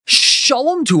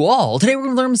Shalom to all. Today we're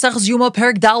going to learn Maseches Yoma,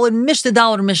 Perek Daled, Mishnah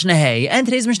Daled, Mishnah Hey. And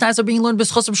today's Mishnahs are being learned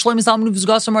b'schos of Shlomo Zalman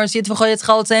Uvzgasam Arsiyat V'chayetz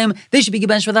Chalatzim. They should be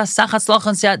given with us Sachat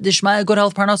Slachan Siat Dishmaya, good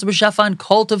health, Parnasa B'Shefa, and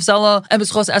Cult of Zela. And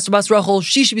b'schos Esther Bas Rachel,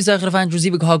 she should be Zechar to find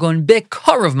Druzivik Hagon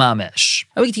Bikar of Mamish.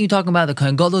 And we continue talking about the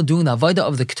Kohen Gadol doing the Avodah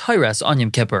of the Ketores on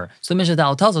Yom Kippur. So the Mishnah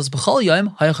Daled tells us B'chol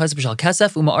Yom Hayachas B'Shal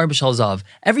Kesef Uma'ar B'Shal Zav.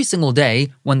 Every single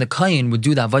day, when the Kohen would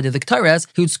do the Avodah of the Ketores,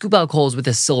 he would scoop out coals with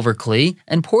a silver kli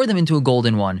and pour them into a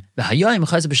golden one. But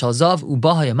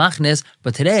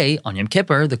today, on Yom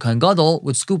Kippur, the Kohen Gadol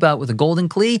would scoop out with a golden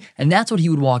kli, and that's what he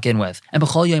would walk in with. And every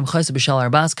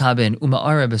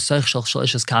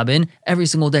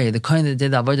single day, the Kohen that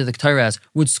did the Avodah the Ketores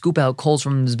would scoop out coals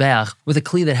from the Mizbeach with a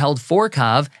kli that held 4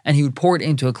 kav, and he would pour it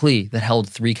into a kli that held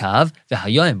 3 kav.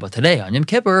 But today, on Yom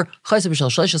Kippur, he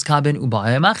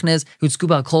would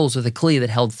scoop out coals with a kli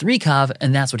that held 3 kav,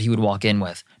 and that's what he would walk in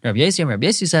with. Rabbi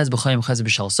Yesi says,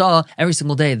 every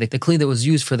single day, the kli that was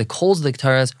used for the coals of the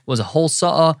Ketores was a whole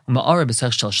sa'a,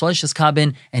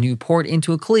 and he would pour it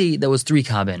into a kli that was 3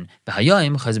 kabin.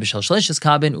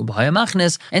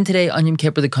 And today, on Yom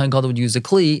Kippur, the Kohen Gadol would use a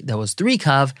kli that was 3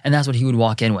 kav, and that's what he would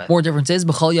walk in with. More differences,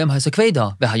 every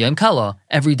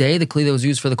day, the kli that was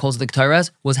used for the coals of the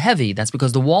Ketores was heavy. That's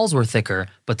because the walls were thicker.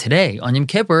 But today, on Yom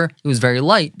Kippur, it was very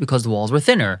light because the walls were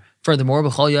thinner. Furthermore,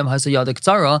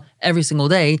 every single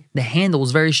day, the handle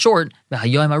was very short,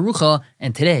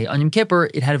 and today, on Yom Kippur,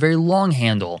 it had a very long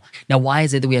handle. Now, why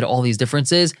is it that we had all these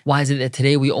differences? Why is it that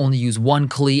today we only use one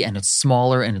kli, and it's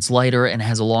smaller, and it's lighter, and it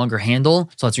has a longer handle?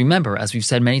 So let's remember, as we've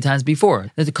said many times before,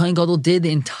 that the Kohen Gadol did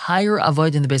the entire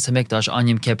avodah in the Beis HaMikdash on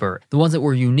Yom Kippur, the ones that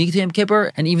were unique to Yom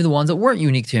Kippur, and even the ones that weren't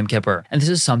unique to Yom Kippur. And this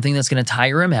is something that's going to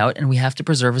tire him out, and we have to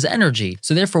preserve his energy.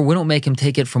 So therefore, we don't make him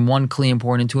take it from one kli and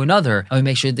pour it into another, and we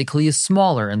make sure that the kli is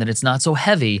smaller and that it's not so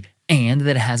heavy, and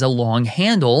that it has a long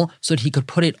handle so that he could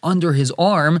put it under his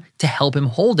arm to help him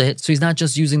hold it. So he's not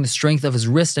just using the strength of his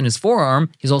wrist and his forearm,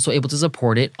 he's also able to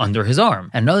support it under his arm.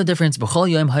 And another difference,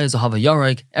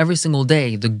 every single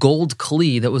day, the gold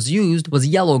kli that was used was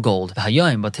yellow gold.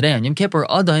 But today on Yom Kippur,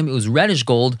 it was reddish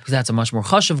gold, because that's a much more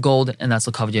chashuv gold, and that's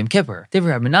the kavod Yom Kippur. That's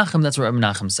what Rabbi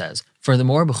Menachem says.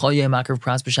 Furthermore,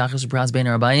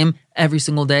 every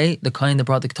single day, the Kohen that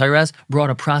brought the Ketores brought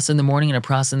a pras in the morning and a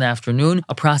pras in the afternoon.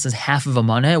 A pras is half of a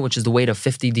maneh, which is the weight of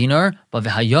 50 dinar. But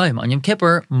on Yom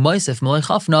Kippur,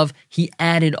 he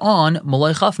added on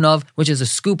malay chafnav, which is a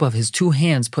scoop of his 2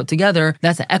 hands put together.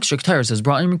 That's the extra Ketores that's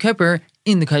brought in Yom Kippur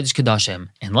in the Kodesh Kodashim.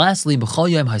 And lastly,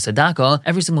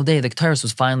 every single day the Ketores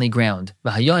was finely ground.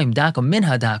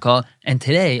 And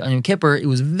today, on Yom Kippur, it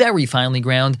was very finely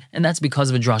ground, and that's because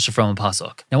of a drasha from a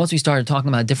pasuk. Now, once we started talking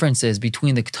about differences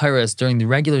between the Ketores during the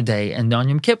regular day and on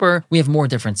Yom Kippur, we have more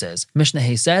differences. Mishnah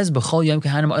Hay says, every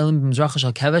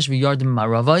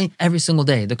single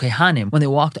day, the Kohanim, when they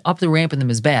walked up the ramp in the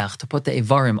Mizbeach to put the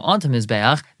Evarim onto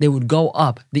Mizbeach, they would go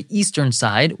up the eastern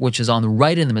side, which is on the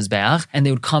right in the Mizbeach, and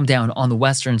they would come down on the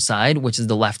western side, which is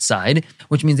the left side,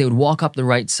 which means they would walk up the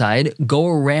right side, go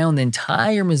around the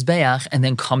entire Mizbeach, and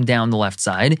then come down the left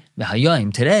side.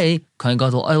 Today, Kohen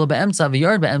Gadol oila be'emtza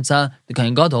v'yard be'emtza. The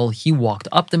Kohen Gadol, he walked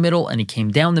up the middle and he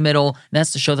came down the middle. And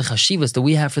that's to show the chashivas that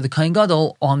we have for the Kohen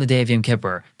Gadol on the day of Yom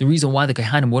Kippur. The reason why the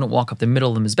Kohanim wouldn't walk up the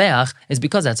middle of the Mizbeach is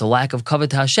because that's a lack of kavod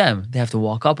to Hashem. They have to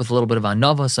walk up with a little bit of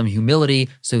anava, some humility,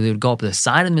 so they would go up the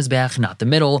side of the Mizbeach, not the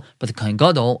middle. But the Kohen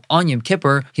Gadol, on Yom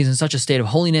Kippur, he's in such a state of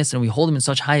holiness and we hold him in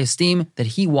such high esteem that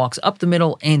he walks up the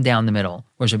middle and down the middle.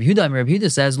 Whereas Rabbi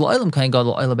Yehuda says, whenever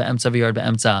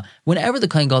the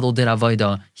Kohen Gadol did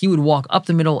avodah, he would walk up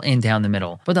the middle and down the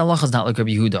middle. But the halacha is not like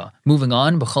Rabbi Yehuda. Moving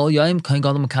on,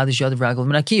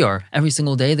 every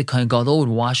single day, the Kohen Gadol would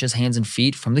wash his hands and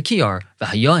feet from the kiyar.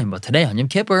 But today on Yom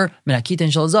Kippur,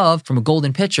 from a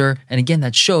golden pitcher, and again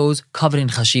that shows kavod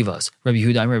and chashivas. Rabbi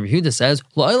Yehuda says,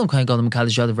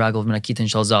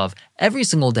 every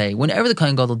single day, whenever the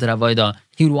Kohen Gadol did avodah,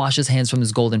 he would wash his hands from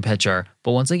this golden pitcher.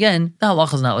 But once again, the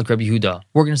halacha is not like Rabbi Yehuda.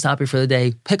 We're going to stop here for the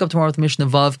day, pick up tomorrow with Mishnah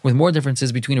Vav, with more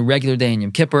differences between a regular day and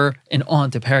Yom Kippur, and on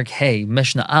to Perek Hey,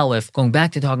 Mishnah Aleph, going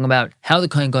back to talking about how the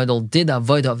Kohen Gadol did the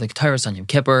avodah of the Ketores on Yom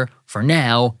Kippur. For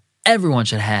now, everyone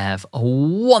should have a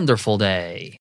wonderful day.